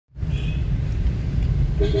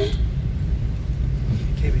के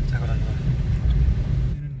भित्र गराउनु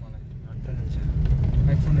मलाई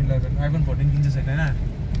आइफोन 11 आइफोन 14 किन्छ छैन हैन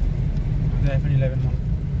आइफोन 11 मलाई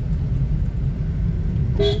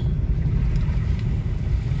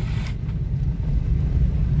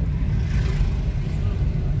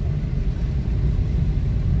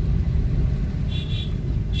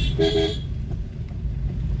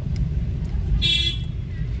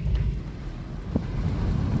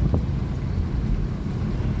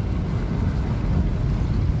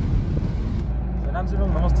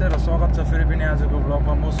नमस्ते र स्वागत छ फेरि पनि आजको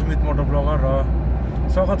ब्लगमा। म सुमित मोटर ब्लगर र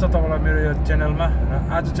स्वागत छ तपाईँलाई मेरो यो च्यानलमा। र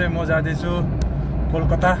आज चाहिँ म जाँदैछु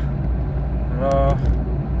कोलकाता र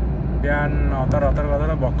बिहान हतार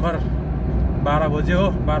गरेर भर्खर 12 बजे हो।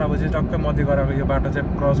 12 बजे टक्कै मध्य गराएको यो बाटो चाहिँ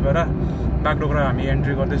क्रस भएर बागडोग्रा हामी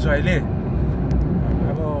एन्ट्री गर्दैछु अहिले।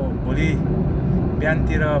 अब भोलि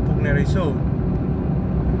बिहानतिर पुग्ने रहेछु,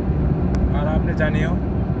 आरामले जाने हो,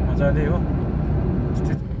 मजाले हो।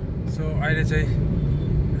 सो अहिले चाहिँ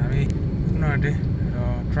हामी पुग्न आँटे र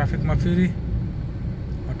ट्राफिकमा फेरि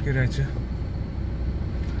अड्किरहेछु।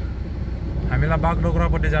 हामीलाई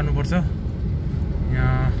बागडोग्रापट्टि जानुपर्छ।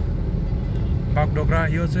 यहाँ बागडोग्रा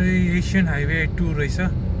यो चाहिँ एसियन हाइवे 2 रहेछ।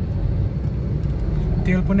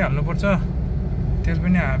 तेल पनि हाल्नुपर्छ। तेल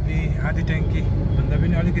पनि आधी ट्याङ्की भन्दा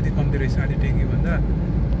पनि अलिकति कम्ती रहेछ, आधी ट्याङ्की भन्दा।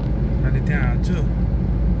 अहिले त्यहाँ हाल्छु।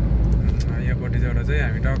 यहाँपट्टि एउटा चाहिँ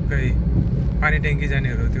हामी टक्कै पानी ट्याङ्की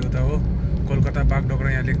जानेहरू त्यो त हो। कोलकाता बागडोग्रा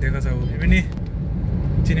यहाँ लेखिदिएको छ। पनि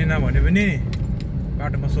चिनेन भने पनि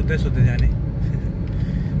बाटोमा सोध्दै जाने।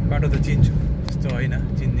 बाटो त चिन्छु त्यस्तो होइन,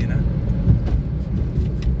 चिन्दिनँ।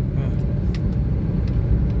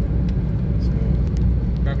 सो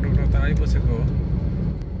बागडोग्रा त आइबसेको हो।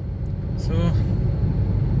 सो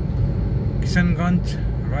किशनगञ्ज,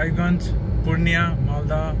 रायगञ्ज, पूर्णिया,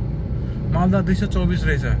 मालदा 224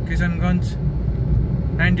 रहेछ। किशनगञ्ज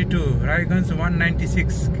 92, रायगञ्ज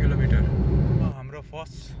 196 किलोमिटर। हाम्रो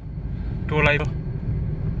फर्स्ट टोल आयो।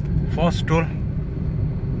 फर्स्ट टोल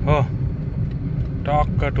हो।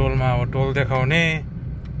 टक्क टोलमा अब टोल देखाउने,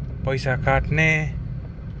 पैसा काट्ने,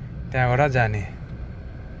 त्यहाँबाट जाने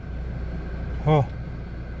हो।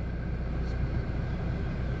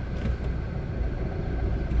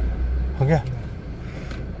 हो क्या?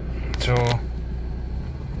 सो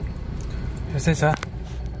यस्तै छ।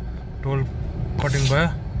 टोल कटिङ भयो।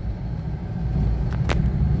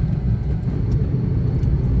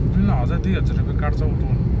 1000-2000 रुपियाँ काट्छ टोल,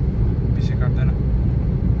 बेसी काट्दैन।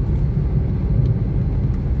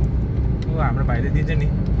 हाम्रो भाइले दिन्छ नि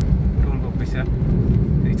टोलको पैसा,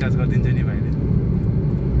 रिचार्ज गरिदिन्छ नि भाइले,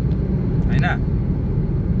 होइन?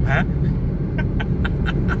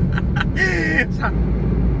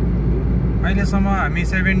 अहिलेसम्म हामी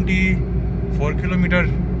 74 किलोमिटर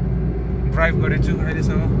ड्राइभ गरेछु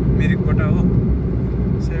अहिलेसम्म मिरिकबाट हो।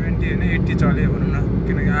 70 होइन 80 चल्यो भनौँ न,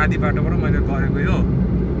 किनकि आधी बाटोबाट मैले गरेको यो।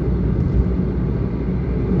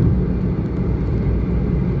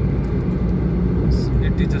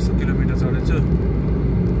 जस्तो किलोमिटर चलेछु।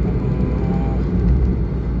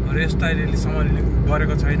 अब रेस्ट अहिलेसम्म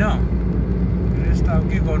गरेको छैन। रेस्ट अब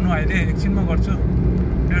के गर्नु, अहिले एकछिनमा गर्छु।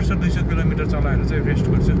 150-200 किलोमिटर चलाएर चाहिँ रेस्ट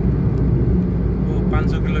गर्छु। हो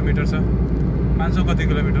 500 किलोमिटर छ। 500 कति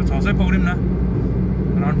किलोमिटर, 600 पक्रिउँ न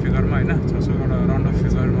राउन्ड फिगरमा, होइन? 600 एउटा राउन्ड अफ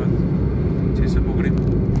फिगरमा 600 पक्रिउँ।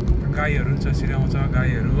 गाईहरू पनि छ, सिराउँछ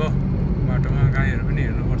गाईहरू हो बाटोमा। गाईहरू पनि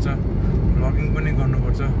हेर्नुपर्छ, भ्लगिङ पनि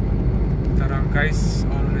गर्नुपर्छ। तर गाइस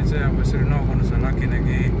आउनुले चाहिँ अब यसरी नगर्नुहोस् होला,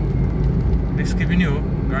 किनकि रिस्की पनि हो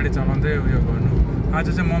गाडी चलाउँदै उयो गर्नु। आज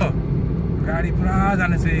चाहिँ म गाडी पुरा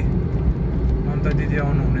जाने चाहिँ ममता दिदी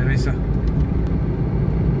आउनु हुने रहेछ।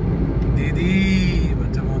 दिदी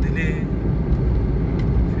भन्छ मोदीले,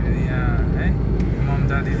 फेरि यहाँ है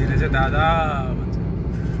ममता दिदीले चाहिँ दादा भन्छ।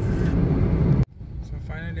 सो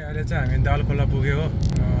फाइनली अहिले चाहिँ हामी दालखोला पुग्यो हो।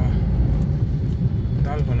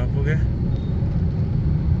 दालखोला पुगे।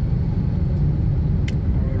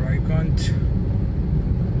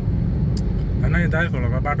 होइन यो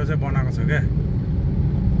दालखोलाको बाटो चाहिँ बनाएको छ क्या।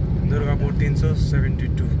 दुर्गापुर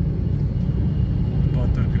 372,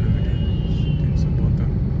 72 किलोमिटर, 372।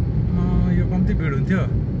 यो कम्ती भिड हुन्थ्यो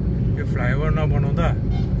यो फ्लाइओभर नबनाउँदा।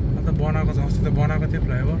 अन्त बनाएको छ, अस्ति त बनाएको थियो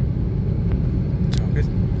फ्लाइओभर छ कि।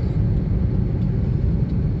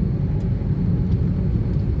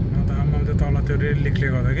 अन्त आमा त्यो तल त्यो रेल लिकले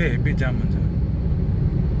गर्दा के हेभी जाम हुन्छ।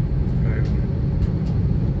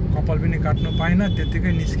 कपाल पनि काट्नु पाएन,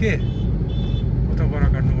 त्यत्तिकै निस्के। उताबाट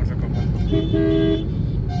काट्नुपर्छ कपाल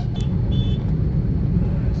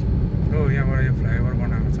हो। यहाँबाट यो फ्लाइओभर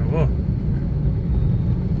बनाएको छ हो।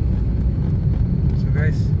 So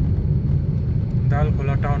guys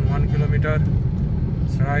Dalkhola town 1 kilometre,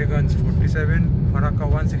 Raiganj 47 Farakka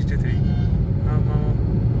 163 आमा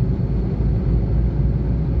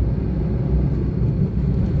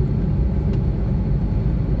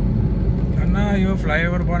यो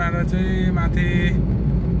फ्लाइओभर बनाएर चाहिँ माथि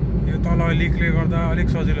यो तल लिकले गर्दा अलिक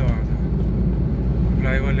सजिलो भएको छ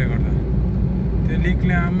फ्लाइओभरले गर्दा त्यो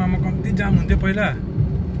लिकले आमामा कम्ती जाम हुन्थ्यो पहिला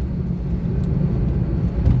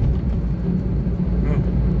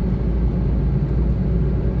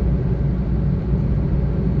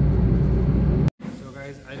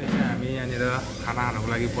खाना खानको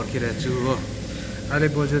लागि पर्खिरहेको छु हो अहिले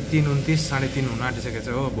बज्यो 3:29 3:30 हुन आँटिसकेको छ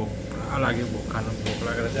हो भोक पुरा लाग्यो भोक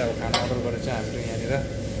लागेर चाहिँ अब खाना अर्डर गरेर चाहिँ हामीले यहाँनिर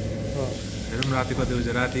हो हेरौँ राति कति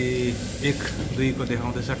बज्यो राति 1-2 को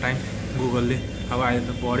देखाउँदैछ टाइम गुगलले अब अहिले त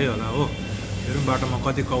बढ्यो होला हो हेरौँ बाटोमा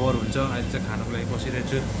कति कभर हुन्छ अहिले चाहिँ खानको लागि बसिरहेको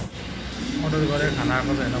छु अर्डर गरेर खाना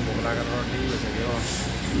आएको छैन भोक लागेर ठिक भइसक्यो हो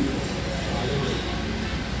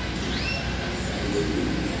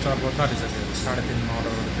 4 बज्न आँटिसक्यो 3:30 मा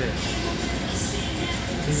अर्डर गरेको थिएँ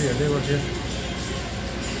टिभी हेर्दै बस्यो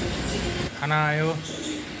खाना आयो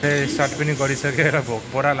स्टार्ट पनि गरिसक्यो र भोक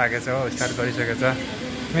पुरा लागेको छ हो स्टार्ट गरिसकेको छ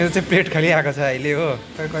मेरो चाहिँ प्लेट खाली आएको छ अहिले हो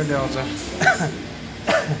खै कहिले आउँछ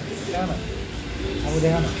अब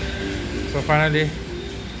देखा न सो फाइनली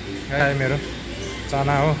आयो मेरो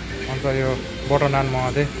चाना हो अन्त यो बटर नान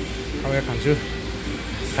मगाएको थिएँ अब यो खान्छु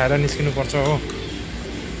खाएर निस्किनुपर्छ हो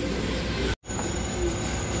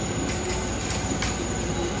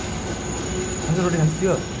रोटी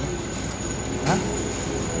खान्छु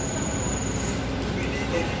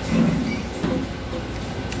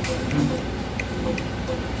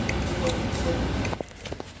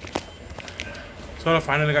सो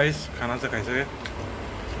फाइनल गाइस खाना चाहिँ खाइसक्यो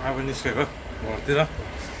अब निस्केको घरतिर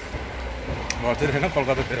होइन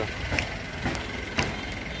कलकत्तातिर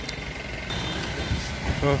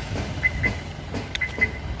सो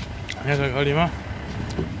यहाँ छ गाडीमा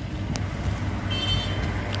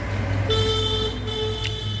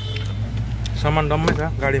सामान डम्मै छ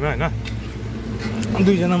गाडीमा होइन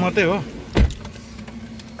 2 जना मात्रै हो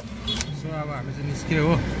सो अब हामी चाहिँ निस्क्यो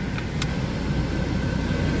हो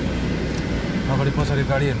अगाडि पछाडि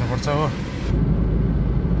गाडी हेर्नुपर्छ हो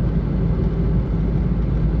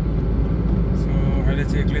सो अहिले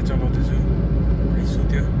चाहिँ एक्लै चलाउँदैछु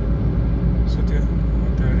सुत्यो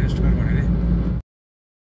अन्त रेस्ट गर भनेर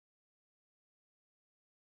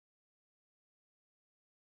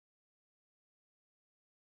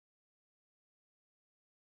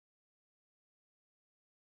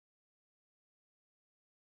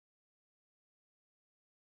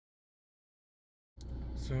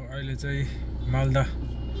सो अहिले चाहिँ मालदा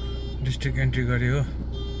डिस्ट्रिक्ट एन्ट्री गऱ्यो हो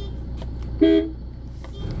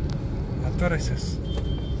हत्ता रहेछस्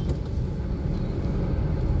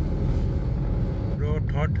रोड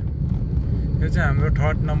थर्ड यो चाहिँ हाम्रो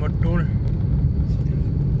 3rd नम्बर टोल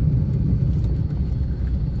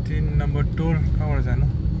 3 नम्बर टोल कहाँबाट जानु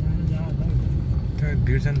त्यहाँ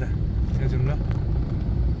भिड छ नि त त्यहाँ जाउँ ल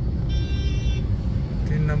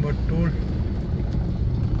 3 नम्बर टोल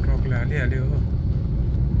ट्रकले हालिहाल्यो हो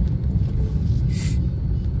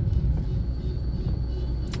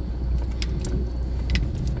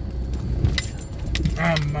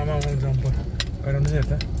मामा जम्पर गराउनु चाहिँ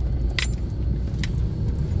हेर्दा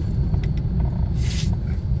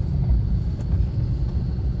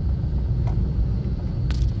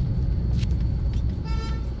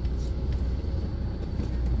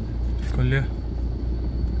खोल्यो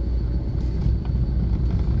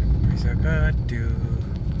पैसा काट्यो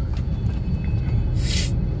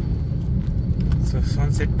सो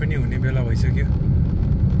सनसेट पनि हुने बेला भइसक्यो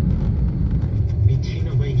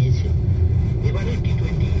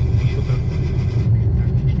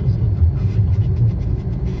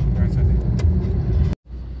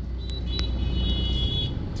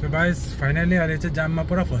सो गाइस फाइनली अहिले चाहिँ जाममा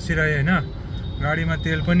पुरा फसिरह्यो होइन गाडीमा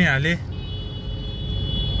तेल पनि हालेँ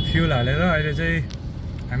फ्युल हालेर अहिले चाहिँ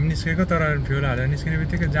हामी निस्केको तर फ्युल हालेर निस्किने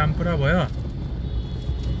बित्तिकै जाम पुरा भयो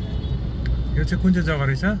यो चाहिँ कुन चाहिँ जग्गा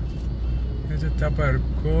रहेछ यो चाहिँ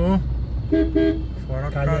तपाईँहरूको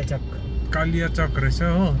फरक्का कालिया चक रहेछ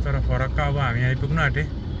हो तर फरक्का अब हामी आइपुग्नु आँटे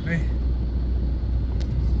है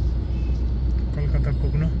कलकत्ता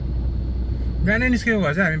पुग्नु बिहानै निस्केको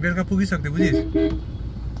भए चाहिँ हामी बेलुका पुगिसक्थ्यो बुझिस्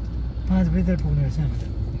 5 बजीतिर पुग्ने रहेछ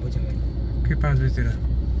के 5 बजीतिर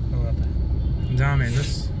जाम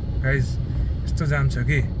हेर्नुहोस् गाइज यस्तो जाम छ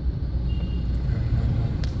कि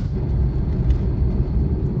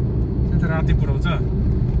त राति पुऱ्याउँछ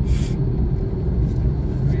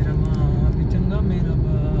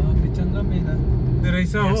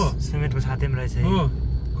रहेछ हो सिमेन्टको छाते पनि रहेछ हो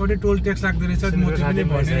कति टोल ट्याक्स लाग्दो रहेछ मोती पनि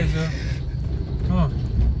भन्ने रहेछ हो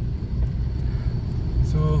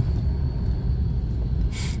सो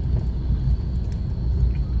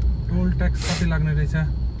ट्याक्स कति लाग्ने रहेछ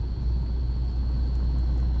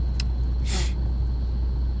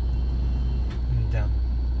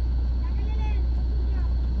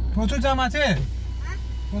প্রচুর জাম আছে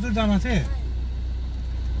প্রচুর জাম আছে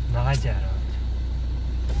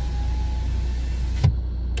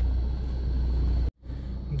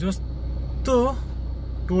जस्तो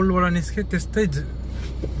टोलबाट निस्के त्यस्तै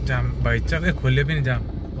जाम भइसक्यो खोले पनि जाम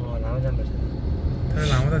तर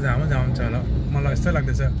लामो त जाम छ होला मलाई यस्तो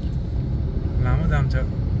लाग्दैछ लामो जाम छ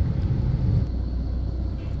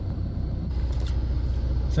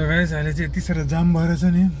सो गाइस अहिले चाहिँ यति साह्रो जाम भएर छ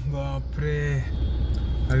नि बाफ्रे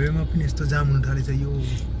हाइवेमा पनि यस्तो जाम हुन थालेछ यो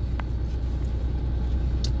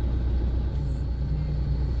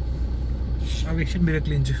अब एकछिन ब्रेक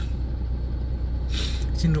लिन्छु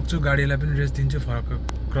एकछिन रोक्छु गाडीलाई पनि रेस्ट दिन्छु फरक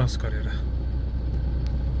क्रस गरेर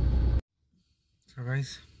सो गाइस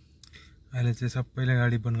अहिले चाहिँ सबैले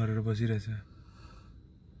गाडी बन्द गरेर बसिरहेछ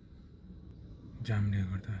जामले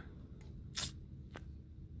गर्दा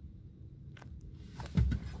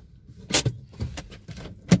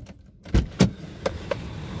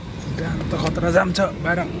जाम त खतरा जाम छ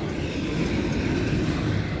बाहिर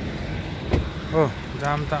हो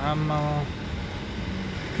जाम त आम्मा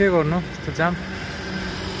के गर्नु यस्तो जाम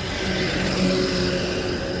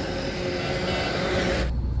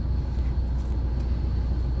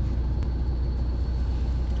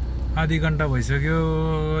आधी घन्टा भइसक्यो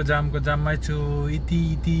जामको जाममै छु इति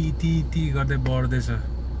इति इति इति गर्दै बढ्दैछ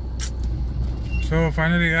सो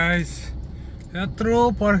फाइनली गाइस यत्रो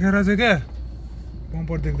पर्खेर चाहिँ क्या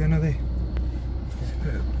पम्पर देख्दैन त्यही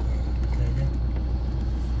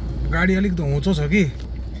गाडी अलिक धोचो छ कि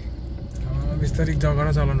बिस्तारै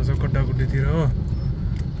जग्गा चलाउनु छ गड्डागुड्डीतिर हो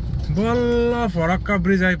बल्ल फरक्का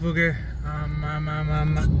ब्रिज आइपुगे आमा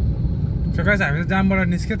सो गाइस हामी त जामबाट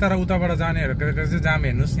निस्क्यो तर उताबाट जानेहरूको चाहिँ जाम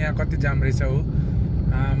हेर्नुहोस् यहाँ कति जाम रहेछ हो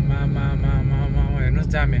आमा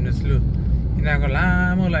हेर्नुहोस् जाम हेर्नुहोस् लु यिनीहरूको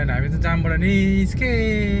लामो लाइन हामी त जामबाट निस्के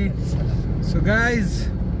सो गाइस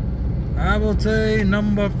अब चाहिँ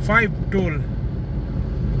नम्बर 5 टोल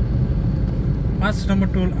 5 नम्बर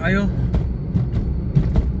टोल आयो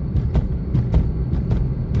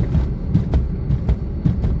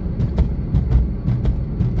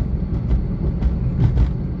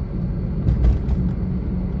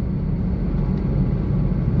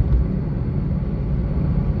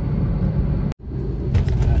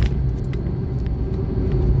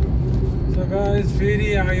फेरि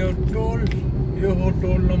आयो टोल यो हो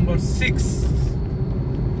टोल नम्बर 6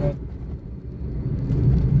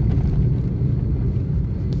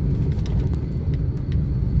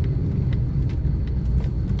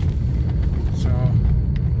 सो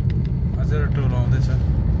अझै टोल आउँदैछ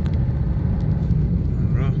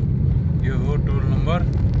हाम्रो यो हो टोल नम्बर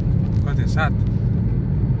कति 7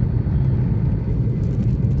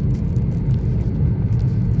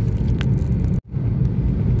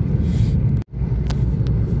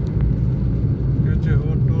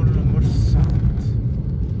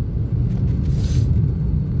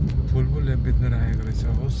 बेच्न राखेको रहेछ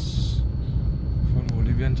होस् फोन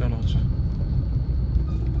भोलि बिहान चलाउँछु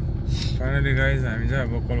फाइनली गाइज हामी चाहिँ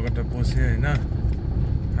अब कलकत्ता पस्यो होइन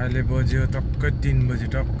अहिले बज्यो टक्कै 3 बजी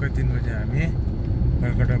हामी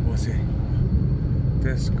कलकत्ता पस्यो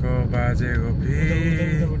त्यसको बाजेको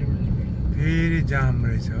फेरि जाम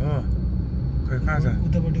रहेछ हो खै कहाँ छ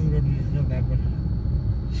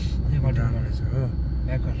जाम रहेछ हो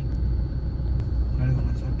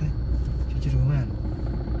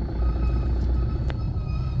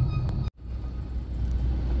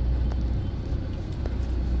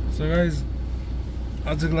सो गाइज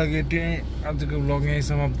आजको लागि यति आजको ब्लग यहीँ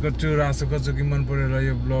समाप्त गर्छु र आशा गर्छु कि मन पऱ्यो होला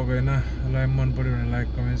यो ब्लग होइन मन पऱ्यो भने लाइक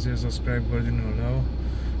कमेन्ट सेयर सब्सक्राइब गरिदिनु होला हो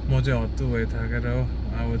म चाहिँ हत्तु भए थाकेर हो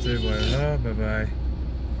अब चाहिँ भयो ल बाई बाई